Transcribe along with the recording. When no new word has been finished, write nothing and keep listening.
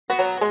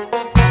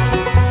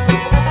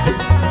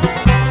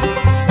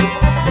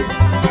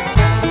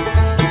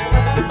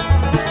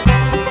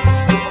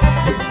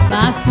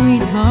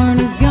Sweetheart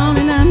is gone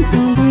and I'm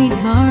so.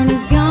 Sweetheart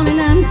is gone and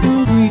I'm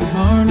so.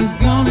 Sweetheart is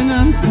gone and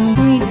I'm so.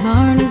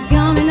 Sweetheart is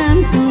gone and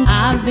I'm so.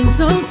 I've been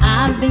so.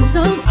 I've been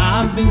so.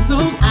 I've been so.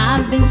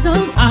 I've been so.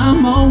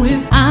 I'm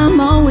always. I'm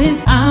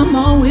always. I'm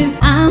always.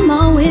 I'm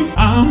always.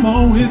 I'm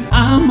always.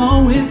 I'm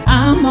always.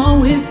 I'm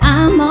always.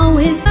 I'm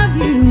always. Love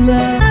you,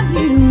 love. Love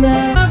you,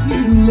 love. Love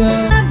you,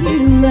 love. Love you,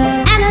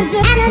 love. Energy,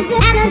 energy,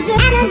 energy,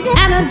 energy,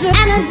 energy,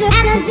 energy,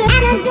 energy,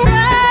 energy.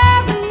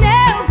 Love the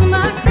nails in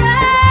my.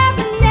 Love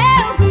the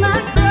nails in my.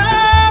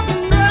 Love,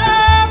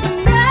 love,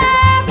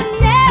 love the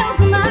nails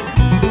in my.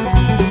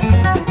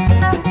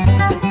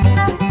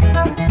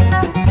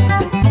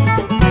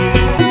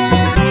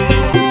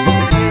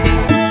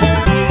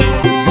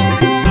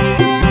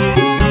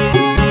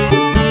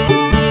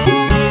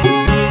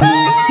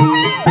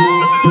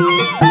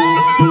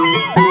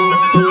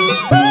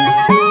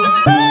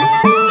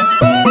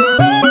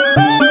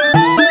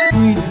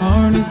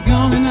 Sweetheart is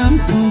gone and I'm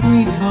so.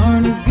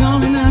 Sweetheart is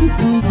gone and I'm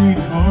so.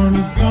 Sweetheart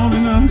is gone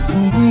and I'm so.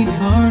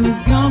 Sweetheart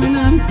is gone and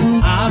I'm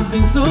so. I've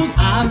been so.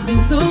 I've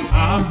been so.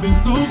 I've been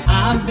so.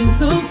 I've been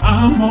so.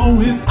 I'm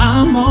always.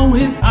 I'm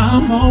always.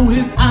 I'm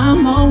always.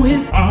 I'm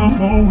always.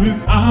 I'm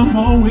always. I'm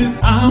always.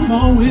 I'm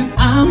always.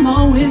 I'm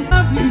always.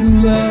 Love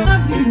you, love.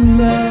 Love you,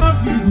 love.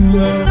 Love you,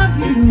 love. Love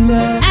you,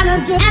 love.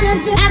 Energy,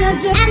 energy,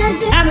 energy,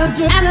 energy,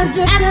 energy,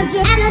 energy, energy,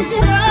 energy.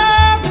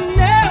 Love the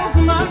nails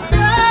in my.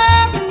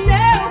 Love the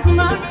nails in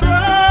my.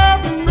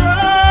 Love,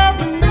 love,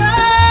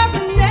 love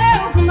the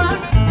nails in my.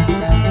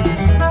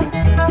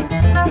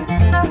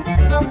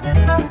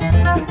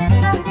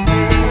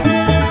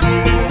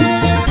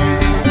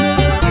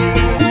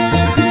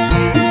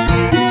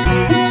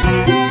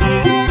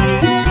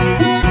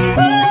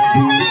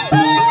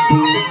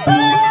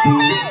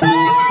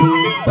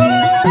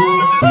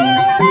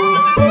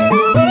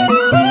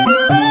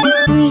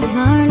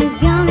 Sweetheart is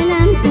gone and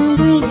I'm so.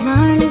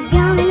 Sweetheart is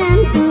gone and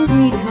I'm so.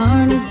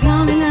 Sweetheart is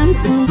gone and I'm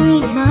so.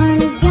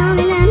 Sweetheart is gone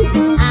and I'm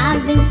so.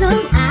 I've been so.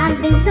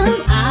 I've been so.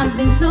 I've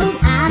been so.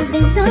 I've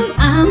been so.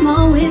 I'm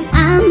always.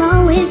 I'm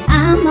always.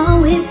 I'm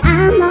always.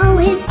 I'm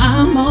always.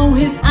 I'm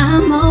always.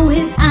 I'm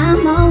always.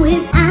 I'm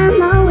always.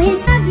 I'm always.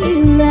 Love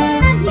you,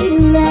 love. Love you,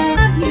 love.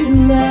 Love you,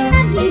 love.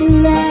 Love you,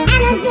 love.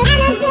 Energy,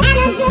 energy,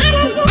 energy,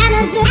 energy,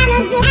 energy,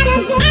 energy,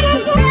 energy,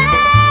 energy.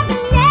 Love the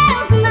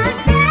nails in my.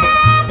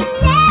 Love the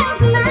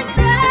nails in my.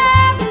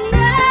 Love,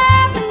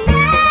 love,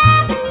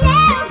 love the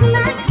nails in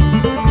my.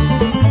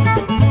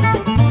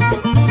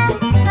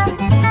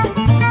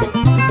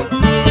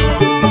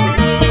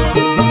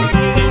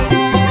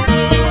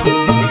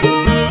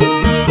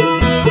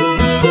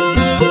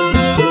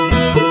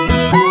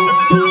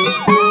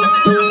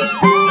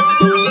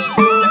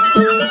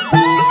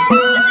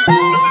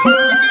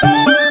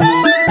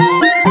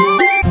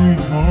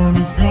 Sweetheart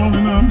is gone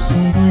and I'm so.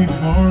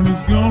 Sweetheart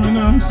is gone and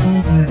I'm so.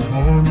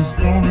 Sweetheart is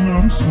gone and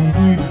I'm so.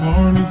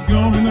 Sweetheart is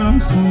gone and I'm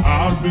so.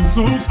 I've been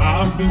so.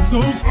 I've been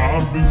so.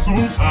 I've been so.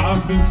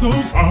 I've been so.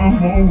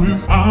 I'm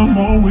always. I'm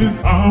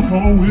always. I'm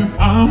always.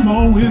 I'm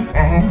always.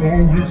 I'm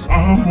always.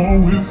 I'm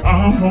always.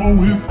 I'm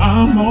always.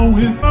 I'm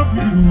always. Love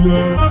you,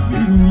 love. Love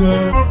you,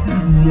 love. Love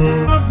you,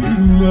 love. Love you,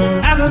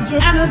 love. Energy,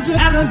 energy,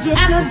 energy,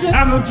 energy,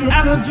 energy,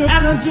 energy,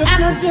 energy,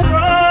 energy.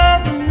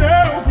 Love the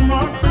nails in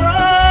my.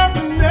 Love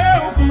the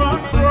nails in my.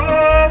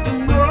 Love,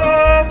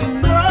 love,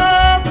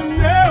 love the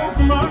nails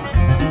in my.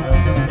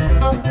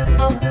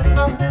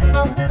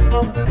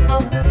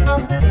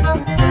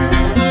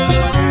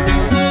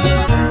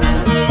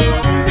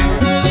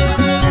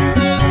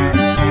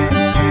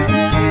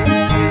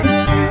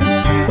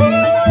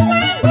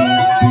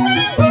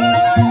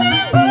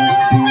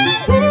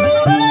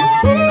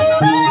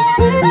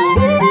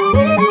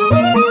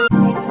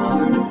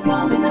 Sweetheart is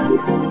gone and I'm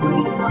so.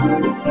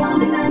 Sweetheart is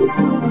gone and I'm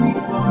so.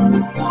 Sweetheart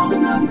is gone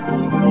and I'm so.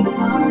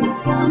 Sweetheart is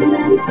gone and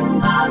I'm so.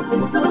 I've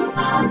been so.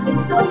 I've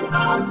been so.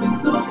 I've been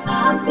so.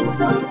 I've been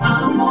so.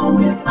 I'm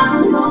always.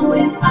 I'm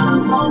always.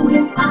 I'm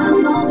always.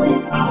 I'm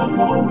always. I'm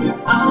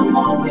always. I'm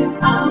always.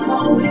 I'm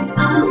always.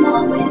 I'm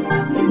always.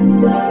 Love you,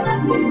 love.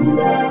 Love you,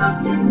 love.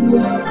 Love you,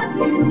 love. Love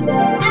you,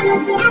 love.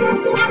 Energy,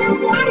 energy,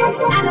 energy,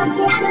 energy,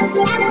 energy,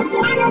 energy, energy,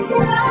 energy.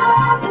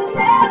 Love the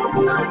nails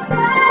in my.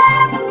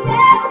 Love the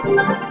nails in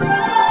my.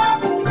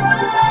 Love,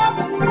 love,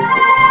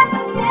 love the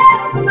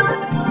nails in my.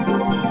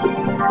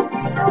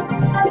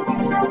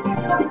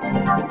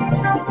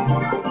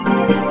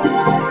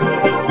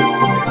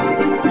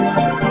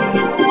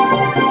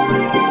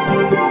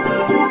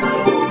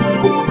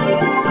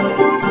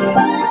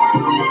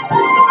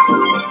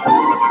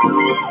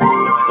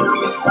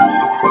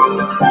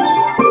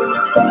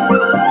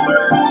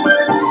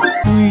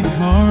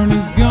 Sweetheart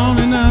is gone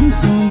and I'm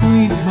so.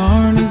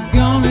 Sweetheart is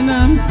gone and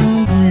I'm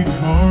so.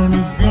 Sweetheart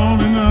is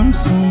gone and I'm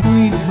so.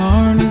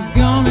 Sweetheart is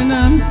gone and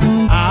I'm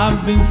so.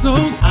 I've been so.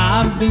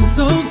 I've been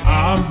so.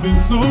 I've been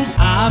so.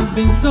 I've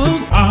been so.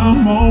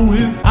 I'm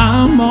always.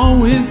 I'm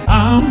always.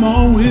 I'm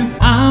always.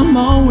 I'm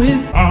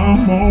always.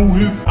 I'm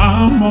always.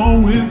 I'm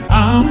always.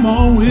 I'm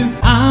always.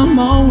 I'm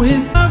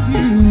always. Love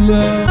you,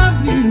 love.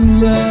 Love you,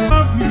 love.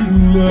 Love you,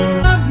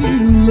 love. Love you,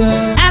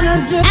 love.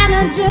 Energy,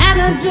 energy,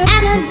 energy.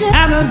 Energy.